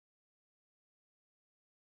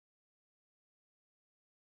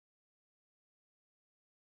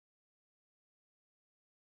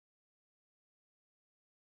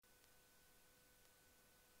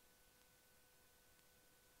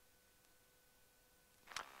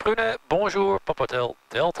Prune, bonjour, Papa Hotel,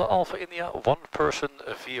 Delta Alpha India, one person,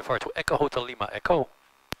 VFR to Echo Hotel Lima Echo.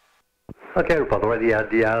 Okay, report already at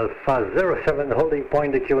the Alpha 07 holding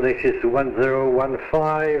point, the QNH is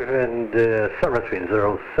 1015 and service wind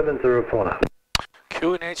 0704 now.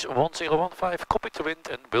 QNH 1015, copy to wind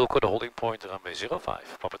and Wilco the holding point, runway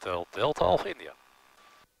 05, Papa Hotel, Delta Alpha India.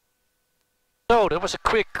 So, that was a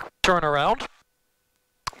quick turnaround.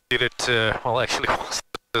 Did it, well actually it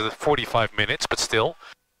was 45 minutes, but still.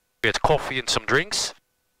 We had coffee and some drinks,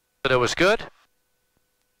 so that was good.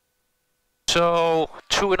 So,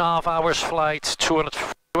 2.5 hours flight, 2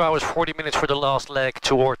 hours 40 minutes for the last leg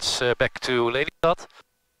towards back to Lelystad.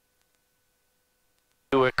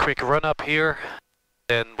 Do a quick run up here,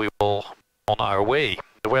 then we will on our way.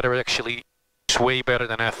 The weather actually is way better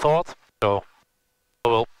than I thought, so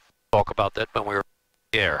we'll talk about that when we're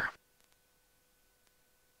there.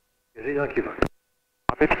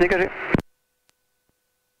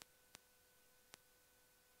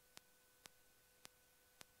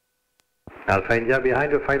 Alpha India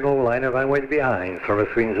behind the final line of runway behind,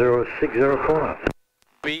 service wind 0604.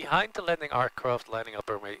 Behind the landing aircraft, lining up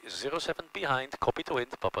runway 07 behind, copy to wind,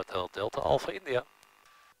 Papa Hotel, Delta Alpha India.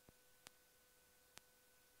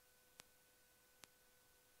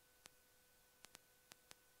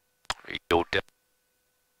 We go down.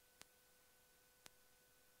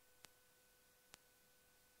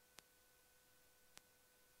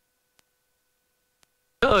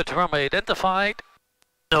 Good, runway identified,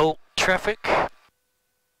 no traffic.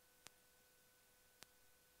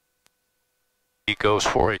 He goes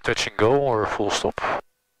for a touch and go or a full stop.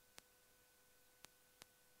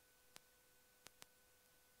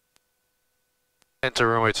 Enter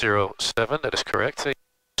runway 07, that is correct.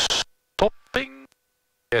 Stopping.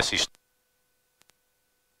 Yes, he's.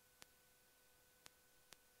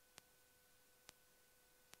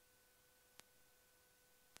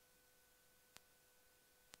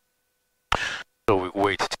 So we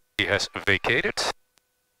wait till he has vacated.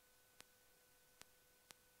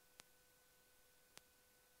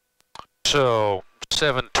 So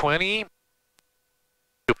 7:20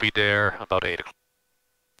 should be there about 8 o'clock.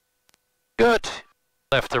 Good.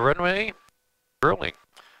 Left the runway. Rolling.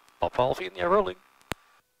 Papa Alpha India rolling.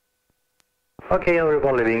 Okay,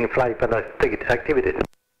 everybody leaving flight activity.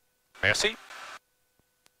 Merci.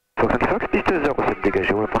 Good,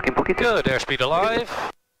 airspeed alive.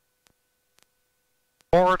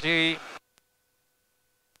 40.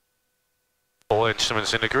 All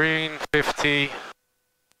instruments in the green. 50.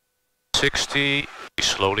 60. We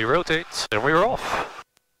slowly rotate. And we're off.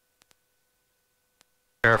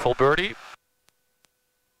 Careful, birdie.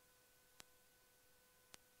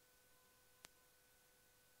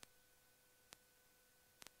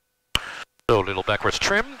 So, little backwards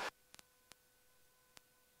trim.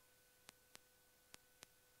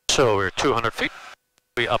 So, we're 200 feet.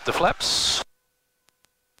 We up the flaps.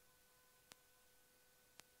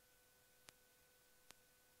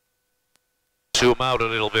 Zoom out a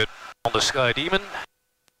little bit on the Sky Demon.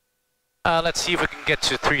 Let's see if we can get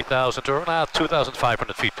to 3,000 or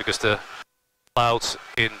 2,500 feet, because the clouds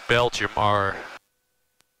in Belgium are,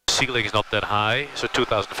 ceiling is not that high, so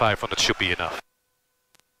 2,500 should be enough.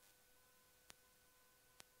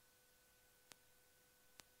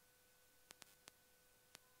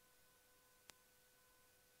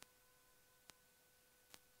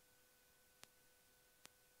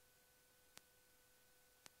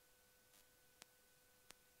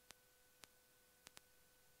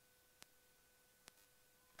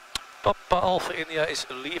 Papa Alpha India is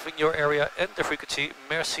leaving your area and the frequency.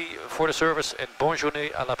 Merci for the service and bonne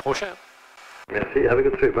journée, à la prochaine. Merci, have a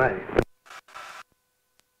good trip, bye.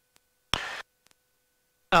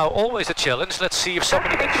 Now, always a challenge. Let's see if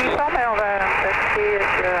somebody can...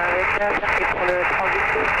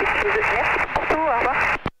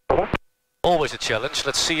 Always a challenge.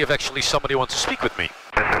 Let's see if actually somebody wants to speak with me.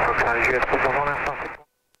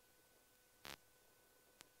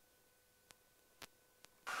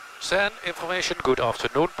 San information, good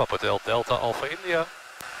afternoon, Papa Hotel Delta Alpha India.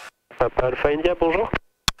 Papa Alpha India, bonjour.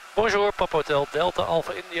 Bonjour, Papa Hotel Delta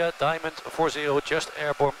Alpha India, Diamond 40, just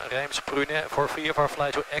airborne, Reims, Prune, for VFR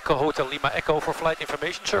Flight to Echo Hotel Lima Echo for flight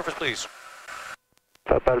information service, please.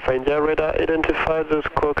 Papa Alpha India, radar identify the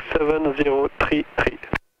squawk 7033.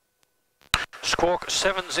 Squawk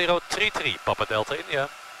 7033, Papa Delta India.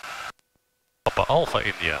 Papa Alpha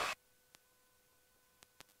India.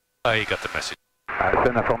 I got the message.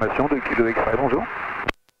 ASN information de Kilo X-Ray, bonjour.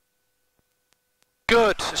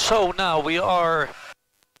 Good, so now we are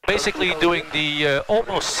basically doing the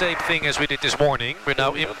almost same thing as we did this morning. We're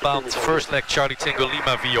now inbound first leg Charlie Tango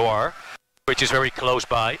Lima VOR, which is very close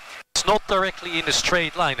by. it's not directly in a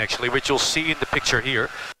straight line actually, which you'll see in the picture here.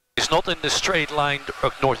 It's not in the straight line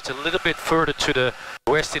up north. It's a little bit further to the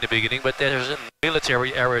west in the beginning, but there's a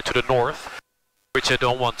military area to the north, which I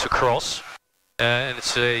don't want to cross. And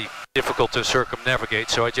it's difficult to circumnavigate,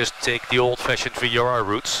 so I just take the old-fashioned VFR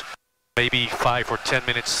routes. Maybe 5 or 10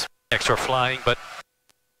 minutes extra flying, but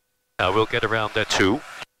we'll get around that too.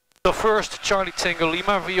 So first, Charlie Tango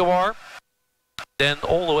Lima VFR. Then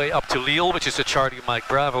all the way up to Lille, which is the Charlie Mike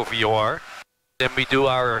Bravo VFR. Then we do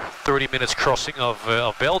our 30 minutes crossing of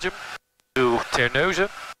Belgium to Terneuzen.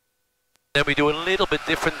 Then we do a little bit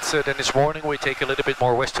different than this morning. We take a little bit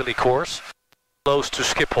more westerly course, close to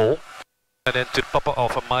Schiphol, and then to Papa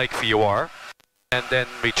Alpha Mike VFR. And then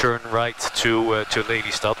we turn right to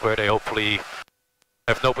Lelystad, where they hopefully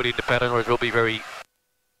have nobody in the pattern, or it will be very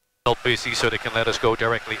not busy, so they can let us go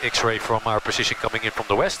directly X-ray from our position coming in from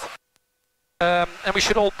the west. And we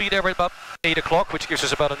should all be there at about 8 o'clock, which gives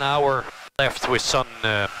us about an hour left with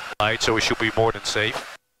sunlight, so we should be more than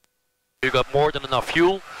safe. We've got more than enough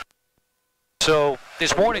fuel. So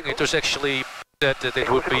this morning it was actually that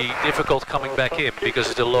it would be difficult coming back in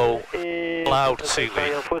because of the low cloud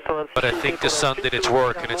ceiling. But I think the sun did its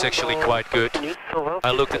work and it's actually quite good.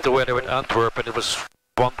 I looked at the weather in Antwerp and it was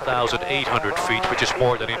 1,800 feet, which is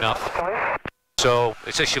more than enough. So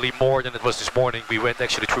it's actually more than it was this morning. We went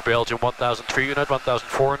actually through Belgium 1,300,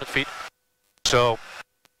 1,400 feet. So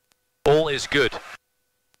all is good.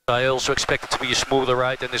 I also expect it to be a smoother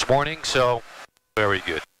ride than this morning, so very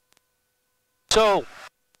good. So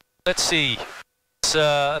let's see. It's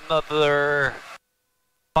another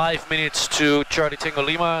 5 minutes to Charlie Tango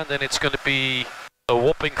Lima, and then it's going to be a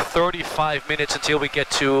whopping 35 minutes until we get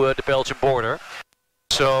to the Belgian border.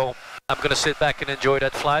 So I'm going to sit back and enjoy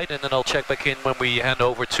that flight, and then I'll check back in when we hand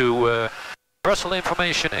over to Brussels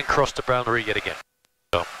information and cross the boundary yet again.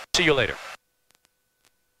 So, see you later.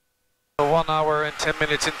 So 1 hour and 10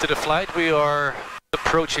 minutes into the flight, we are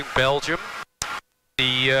approaching Belgium.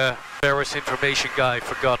 The Paris information guy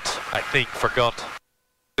forgot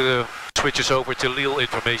to switch us over to Lille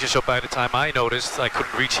information, so by the time I noticed, I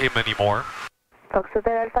couldn't reach him anymore.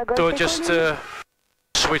 So I just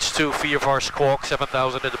switched to VFR Squawk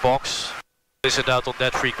 7000 in the box. Listened out on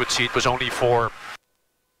that frequency. It was only for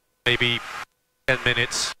maybe 10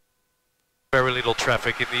 minutes. Very little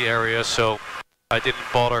traffic in the area, so I didn't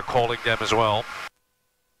bother calling them as well.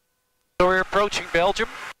 So we're approaching Belgium.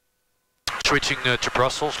 Switching to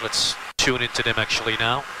Brussels. Let's tune into them actually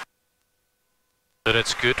now. So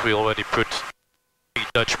that's good. We already put the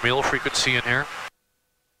Dutch mail frequency in here.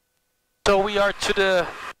 So we are to the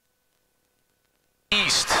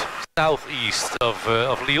southeast of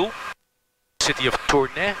Lille, city of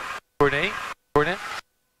Tournai. We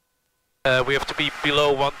have to be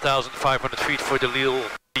below 1,500 feet for the Lille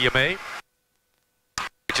TMA,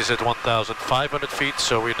 which is at 1,500 feet.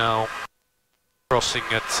 So we're now crossing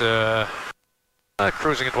at,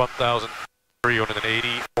 cruising at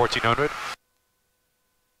 1,380, 1,400.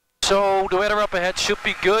 So the weather up ahead should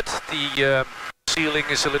be good. The ceiling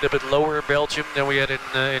is a little bit lower in Belgium than we had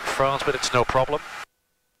in France, but it's no problem.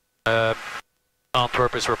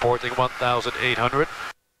 Antwerp is reporting 1,800.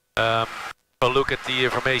 We'll look at the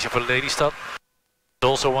information for Lelystad. It's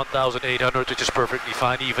also 1,800, which is perfectly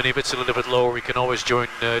fine. Even if it's a little bit lower, we can always join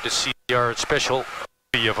the CR special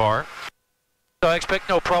VFR. So I expect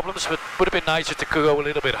no problems, but would have been nicer to go a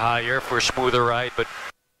little bit higher for a smoother ride, but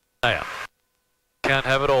yeah, can't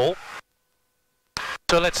have it all.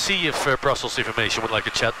 So let's see if Brussels information would like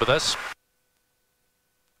to chat with us.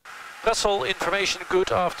 Brussels information,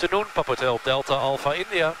 good afternoon, Papa Hotel Delta Alpha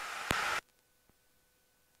India.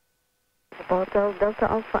 Papa Hotel Delta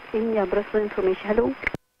Alpha India, Brussels information, hello.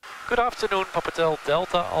 Good afternoon, Papa Hotel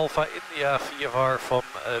Delta Alpha India, VFR from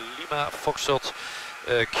Lima Foxtrot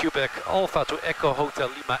Quebec Alpha to Echo Hotel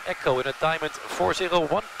Lima Echo in a Diamond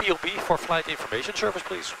 401 POB for flight information service,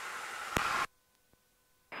 please.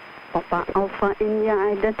 Papa Alpha India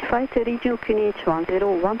identified to regional QNH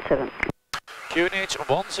 1017. QNH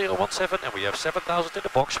 1017, and we have 7,000 in the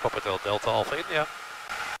box, Papa Hotel Delta Alpha India.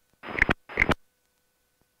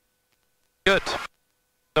 Good.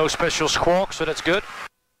 No special squawk, so that's good.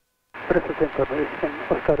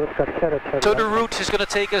 So the route is going to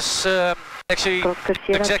take us actually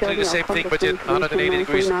exactly the same thing, but in 180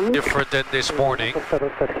 degrees different than this morning.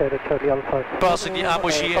 Passing the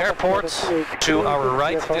Amougy airport to our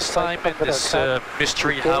right this time in this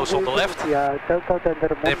mystery house on the left.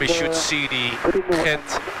 Then we should see the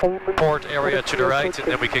Ghent port area to the right, and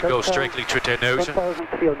then we can go straightly to Terneuzen.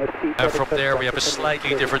 And from there we have a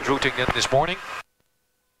slightly different routing than this morning.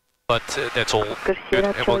 but that's all good,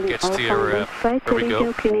 and we'll get there. There we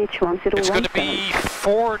go. It's going to be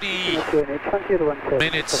 40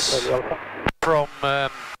 minutes from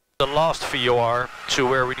the last VOR to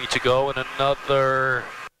where we need to go, and another,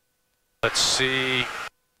 let's see,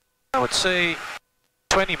 I would say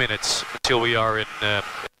 20 minutes until we are in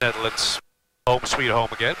Netherlands, home sweet home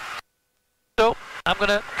again. So I'm going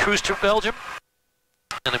to cruise through Belgium,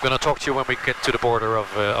 and I'm going to talk to you when we get to the border of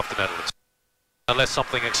the Netherlands. Unless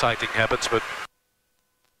something exciting happens, but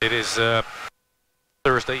it is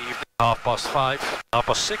Thursday evening, 5:30,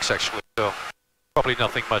 6:30 actually, so probably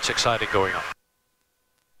nothing much exciting going on.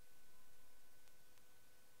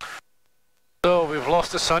 So we've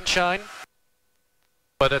lost the sunshine,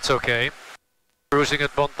 but that's okay. Cruising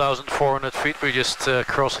at 1,400 feet, we're just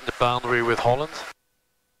crossing the boundary with Holland.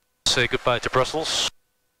 Say goodbye to Brussels.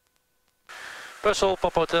 Brussels,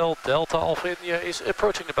 Papa Hotel, Delta Alpha India is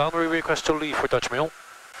approaching the boundary. Request to leave for Dutch Mail.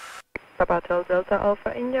 Papa Hotel, Delta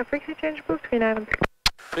Alpha India, frequency change approved, goedenavond.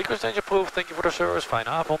 Frequency change approved, thank you for the service, fine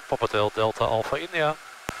avond. Papa Hotel, Delta Alpha India.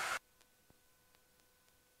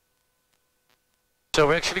 So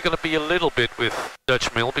we're actually going to be a little bit with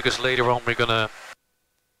Dutch Mail, because later on we're going to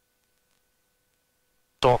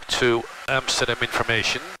talk to Amsterdam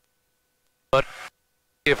Information. But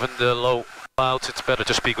given the low clouds, it's better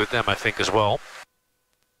to speak with them, I think, as well.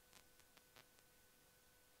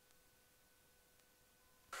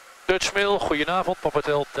 Dutch Mail, goedenavond, Papa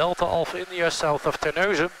Hotel Delta Alpha India, south of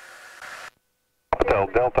Terneuzen. Hotel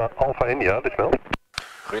Delta Alpha India, Dutch Mail.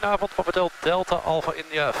 Goedenavond, Papa Hotel Delta Alpha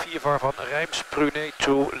India, VFR van Reims, Prunet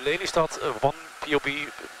to Lelystad, 1 POB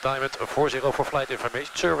Diamond 40 for flight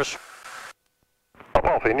information service.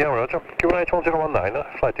 Papa Alpha India, roger. QNH 1019,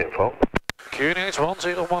 flight info. QNH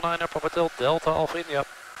 1019, Papa Hotel Delta Alpha India.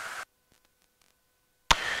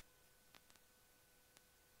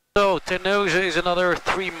 So, Terneuzen is another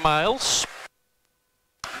 3 miles.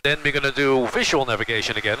 Then we're going to do visual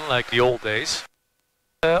navigation again, like the old days.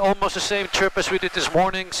 Almost the same trip as we did this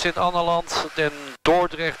morning, Sint-Anneland, then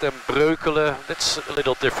Dordrecht, then Breukelen. That's a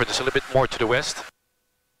little different, it's a little bit more to the west.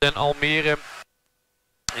 Then Almere.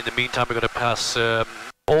 In the meantime, we're going to pass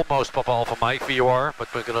almost Papa Alpha Mike VOR,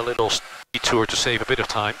 but we're going to a little detour to save a bit of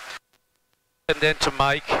time. And then to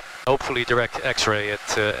Mike, hopefully direct X-ray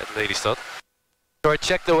at Lelystad. So I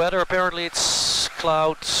checked the weather, apparently it's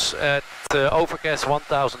clouds at overcast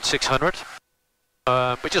 1,600,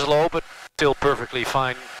 which is low, but still perfectly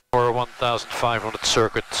fine for a 1,500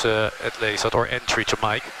 circuit at Lelystad, or entry to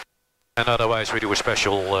Mike. And otherwise we do a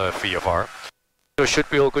special VFR. So it should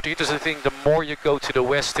be all good. Interesting thing, the more you go to the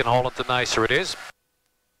west in Holland, the nicer it is.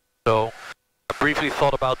 So I briefly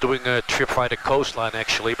thought about doing a trip via the coastline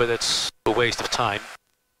actually, but it's a waste of time.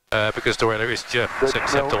 Because the weather is just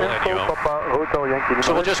acceptable anyhow.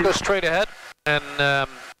 So we'll just go straight ahead, and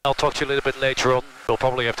I'll talk to you a little bit later on. We'll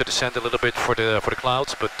probably have to descend a little bit for the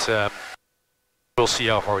clouds, but we'll see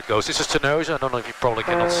how far it goes. This is Terneuzen. I don't know if you probably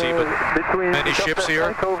cannot see, but many ships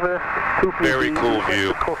here. Very cool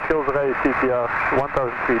view.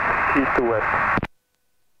 1,000 feet east to west.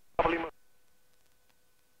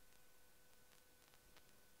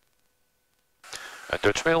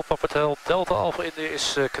 Dutch Mail, Papa Hotel Delta Alpha India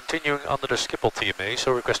is continuing under the Schiphol TMA,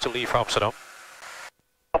 so request to leave for Amsterdam.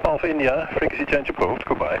 Papa Alpha India, frequency change approved,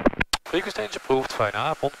 goodbye. Frequency change approved, fine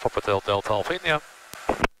avond, Papa Hotel Delta Alpha India.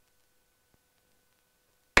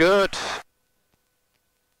 Good.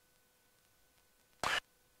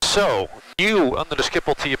 So, new under the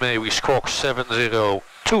Schiphol TMA, we squawk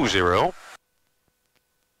 7020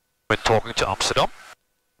 when talking to Amsterdam.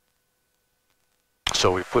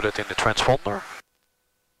 So we put it in the transponder.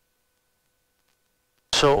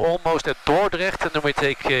 So almost at Dordrecht, and then we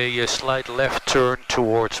take a slight left turn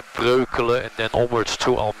towards Breukelen and then onwards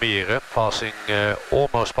to Almere, passing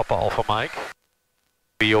almost Papa Alpha Mike,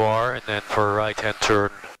 VOR, and then for a right hand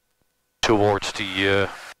turn towards the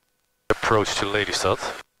approach to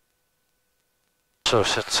Lelystad. So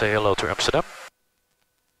let's say hello to Amsterdam.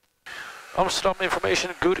 Amsterdam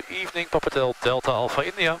information, good evening, Papa Hotel Delta Alpha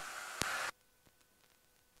India.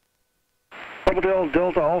 Papa Hotel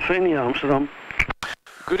Delta Alpha India, Amsterdam.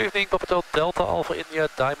 Good evening, Papa Hotel Delta Alpha India,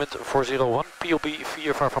 Diamond 401, POB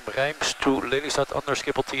VFR from Reims to Lelystad under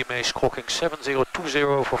Schiphol TMA, squawking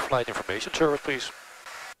 7020 for flight information service, please.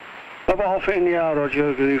 Papa Alpha India,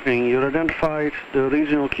 roger, good evening. You identified the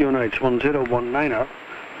regional QNH 1019er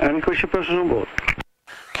and request your person on board.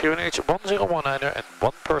 QNH 1019er and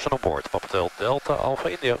 1 person on board, Papa Hotel Delta Alpha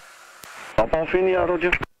India. Papa Alpha India,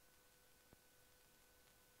 roger.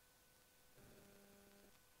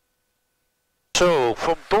 So,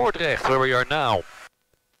 from Dordrecht, where we are now,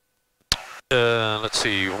 let's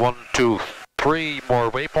see, 1, 2, 3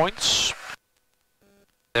 more waypoints.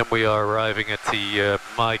 Then we are arriving at the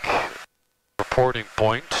mic reporting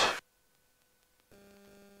point.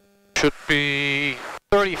 Should be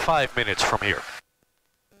 35 minutes from here.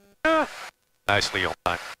 Nicely on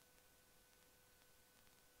time.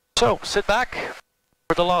 So, sit back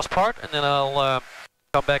for the last part, and then I'll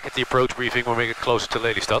come back at the approach briefing when we get closer to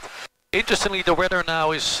Lelystad. Interestingly, the weather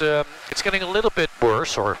now is it's getting a little bit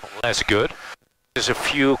worse, or less good. There's a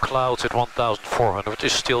few clouds at 1,400, which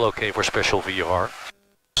is still okay for special VFR.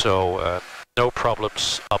 So, no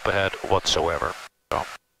problems up ahead whatsoever. So,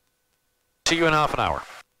 see you in half an hour.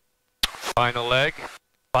 Final leg,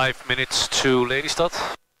 5 minutes to Lelystad.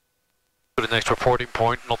 To the next reporting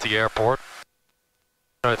point, not the airport.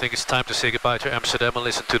 I think it's time to say goodbye to Amsterdam and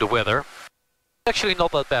listen to the weather. Actually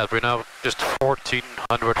not that bad, we're now just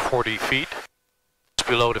 1,440 feet. It's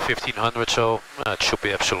below the 1,500, so it should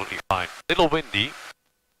be absolutely fine. Little windy.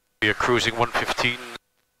 We are cruising 115,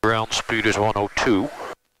 ground speed is 102.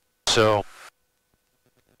 So,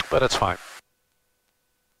 but that's fine.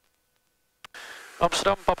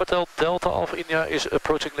 Amsterdam, Papa Delta Alpha India is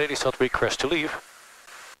approaching Lelystad, request to leave.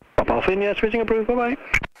 Papa Alpha India, switching approved, bye-bye.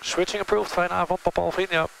 Switching approved, fine avond, Papa Alpha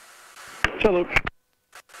India. Salute.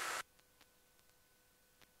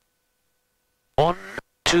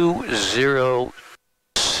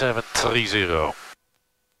 120730.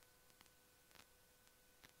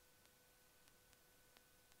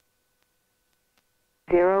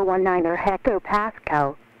 Zero 19er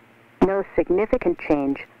hectopascal. No significant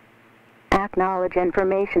change. Acknowledge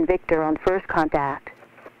information Victor on first contact.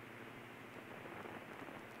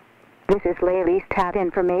 This is Lelystad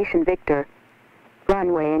information Victor.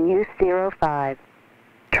 Runway in use 05.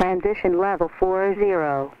 Transition level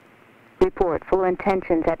 40. Report full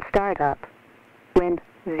intentions at startup. Wind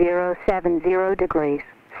 070 degrees,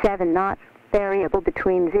 7 knots, variable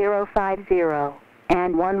between 050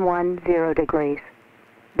 and 110 degrees.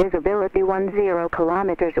 Visibility 10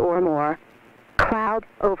 kilometers or more. Cloud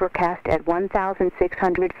overcast at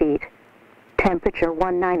 1,600 feet. Temperature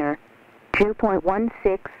 19er,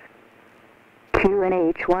 2.16.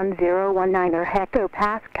 QNH 1019er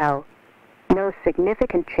hectopascal. No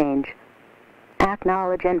significant change.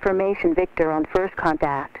 Acknowledge information Victor on first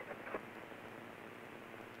contact.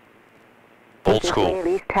 Old school.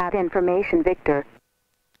 Lelystad information Victor.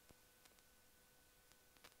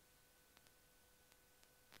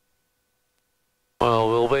 Well,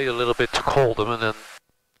 we'll wait a little bit to call them, and then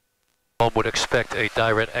one would expect a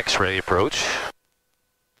direct X-ray approach.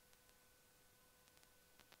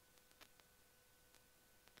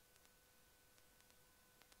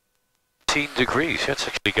 Degrees, it's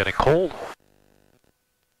actually getting cold.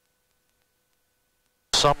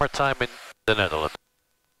 Summertime in the Netherlands.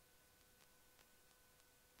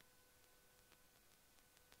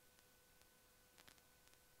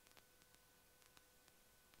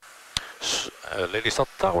 Lelystad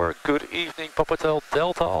Tower, good evening, Papa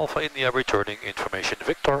Delta Alpha India returning information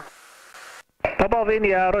Victor. Papa Alpha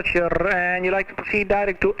India, Roger, and you like to proceed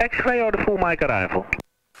direct to X-ray or the full mic arrival?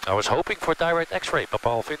 I was hoping for direct X-ray, Papa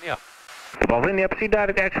Alpha India. Papa Alpha India, proceed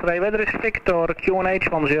direct X-ray, weather is Victor, QNH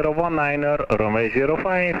 1019er, runway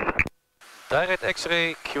 05. Direct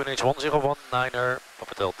X-ray, QNH 1019er,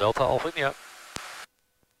 Papa Delta Alpha India.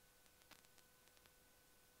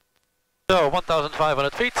 So,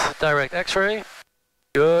 1,500 feet, direct X-ray,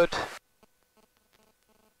 good.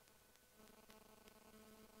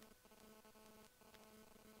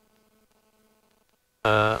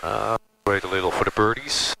 Wait a little for the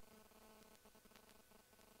birdies.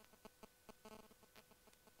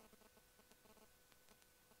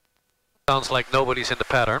 Sounds like nobody's in the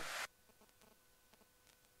pattern.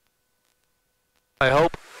 I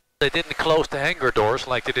hope they didn't close the hangar doors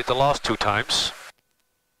like they did the last 2 times.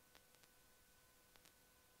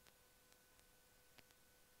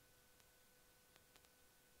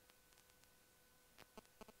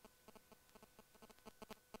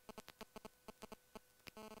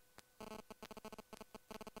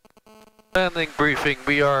 Landing briefing,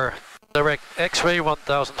 we are direct X-ray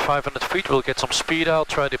 1,500 feet, we'll get some speed out,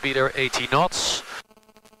 try to be there 80 knots.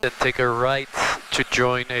 Then take a right to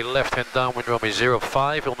join a left-hand downwind runway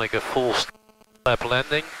 05, we'll make a full flap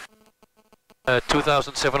landing.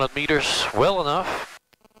 2,700 meters, well enough.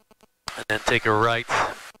 And then take a right,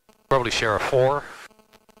 probably share a 4.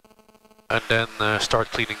 And then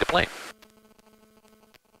start cleaning the plane.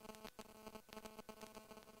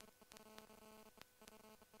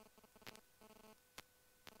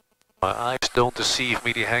 My eyes don't deceive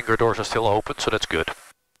me, the hangar doors are still open, so that's good.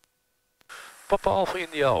 Papa Alpha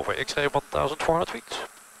India over, X-ray 1,400 feet.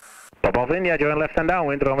 Papa Alpha India, join left and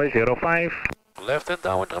downwind, runway 05. Left and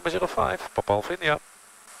downwind runway 05, Papa Alpha India.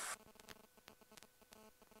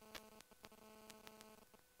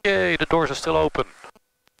 Yay, the doors are still open.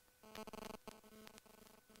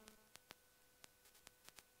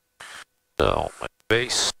 So, my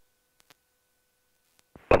base.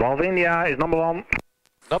 Papa Alpha India is number 1.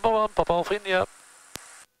 Number 1, Papa Alpha India.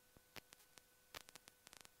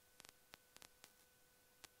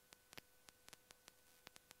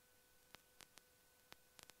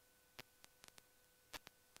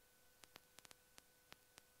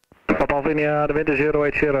 Papa Alpha India, the wind is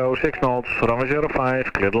 080, 6 knots, runway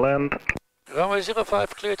 05, clear to land. Runway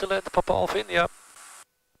 05, clear to land, Papa Alpha India.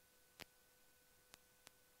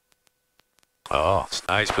 Oh, it's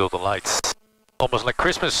nice with the lights. Almost like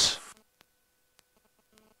Christmas.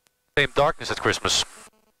 Same darkness at Christmas.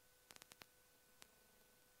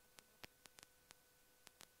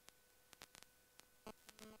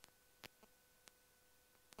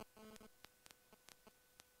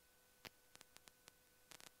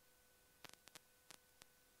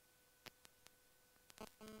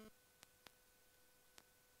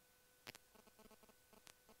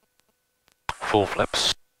 Full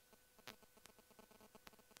flaps.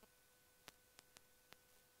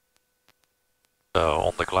 So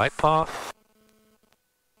on the glide path.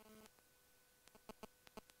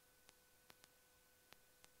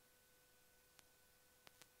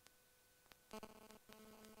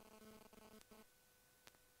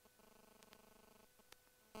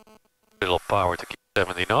 Little power to keep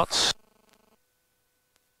 70 knots.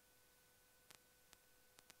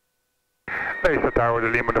 Lelystad Tower, the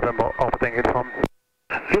Lima November Alpha Tango Uniform.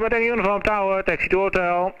 Lima Tango Uniform Tower, taxi to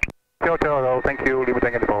hotel. Chateauroux, thank you, Lima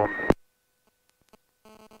Tango Uniform.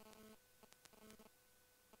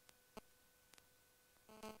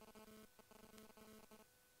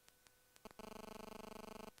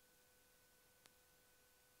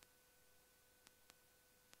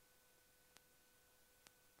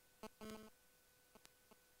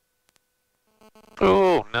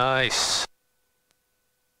 Oh, nice.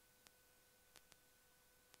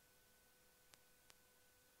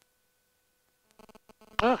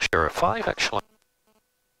 Oh, sure, a 5 actually.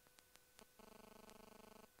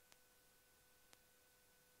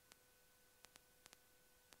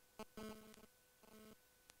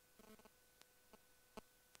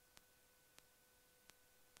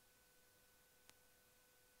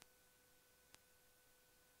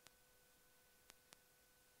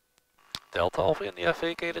 Delta Alpha India,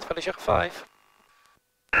 vacated, Valley 5.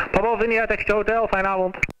 Papa Alpha India, taxi to hotel, fijne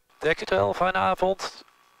avond. Taxi to hell, fijne avond.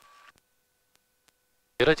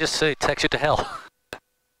 Did I just say taxi to hell?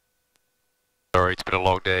 Sorry, it's been a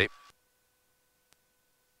long day.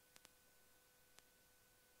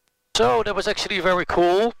 So, that was actually very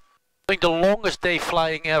cool. I think the longest day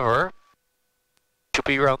flying ever. Should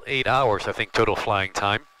be around 8 hours, I think, total flying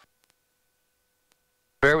time.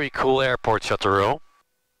 Very cool airport, Chateauroux.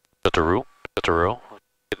 Chateauroux.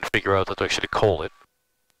 Didn't figure out how to actually call it.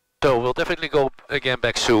 So we'll definitely go again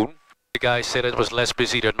back soon. The guy said it was less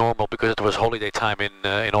busy than normal because it was holiday time in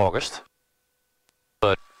August.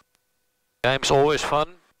 But game's always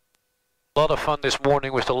fun. A lot of fun this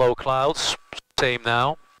morning with the low clouds. Same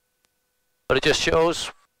now. But it just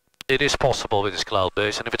shows it is possible with this cloud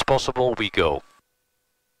base, and if it's possible, we go.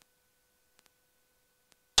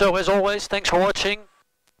 So as always, thanks for watching.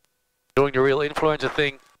 Doing the real influencer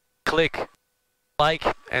thing. Click, like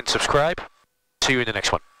and subscribe. See you in the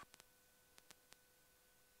next one.